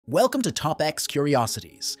Welcome to Top X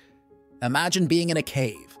Curiosities. Imagine being in a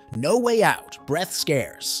cave, no way out, breath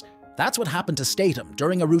scarce. That's what happened to Statham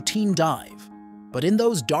during a routine dive. But in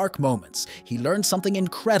those dark moments, he learned something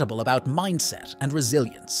incredible about mindset and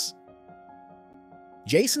resilience.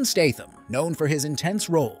 Jason Statham, known for his intense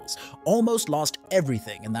roles, almost lost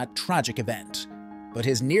everything in that tragic event. But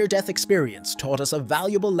his near-death experience taught us a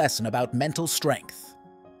valuable lesson about mental strength.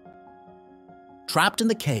 Trapped in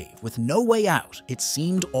the cave with no way out, it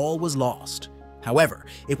seemed all was lost. However,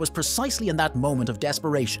 it was precisely in that moment of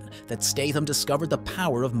desperation that Statham discovered the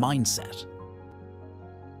power of mindset.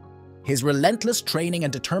 His relentless training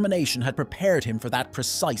and determination had prepared him for that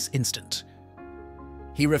precise instant.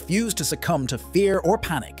 He refused to succumb to fear or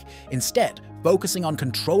panic, instead focusing on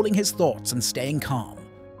controlling his thoughts and staying calm.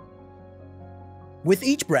 With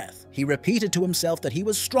each breath, he repeated to himself that he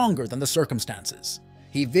was stronger than the circumstances.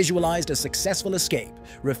 He visualized a successful escape,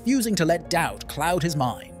 refusing to let doubt cloud his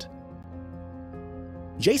mind.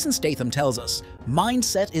 Jason Statham tells us,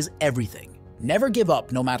 mindset is everything. Never give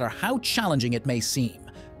up no matter how challenging it may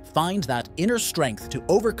seem. Find that inner strength to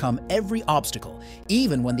overcome every obstacle,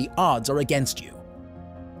 even when the odds are against you.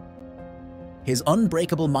 His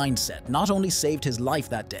unbreakable mindset not only saved his life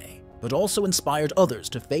that day, but also inspired others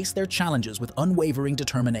to face their challenges with unwavering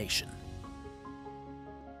determination.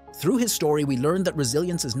 Through his story, we learned that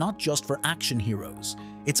resilience is not just for action heroes.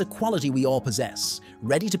 It's a quality we all possess,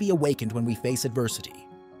 ready to be awakened when we face adversity.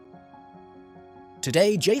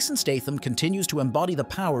 Today, Jason Statham continues to embody the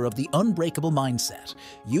power of the unbreakable mindset,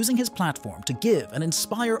 using his platform to give and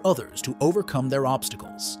inspire others to overcome their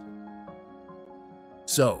obstacles.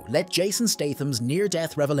 So, let Jason Statham's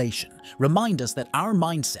near-death revelation remind us that our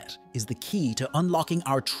mindset is the key to unlocking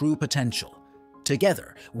our true potential.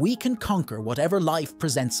 Together, we can conquer whatever life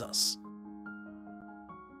presents us.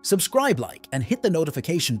 Subscribe, like, and hit the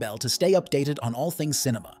notification bell to stay updated on all things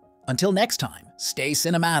cinema. Until next time, stay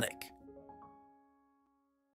cinematic.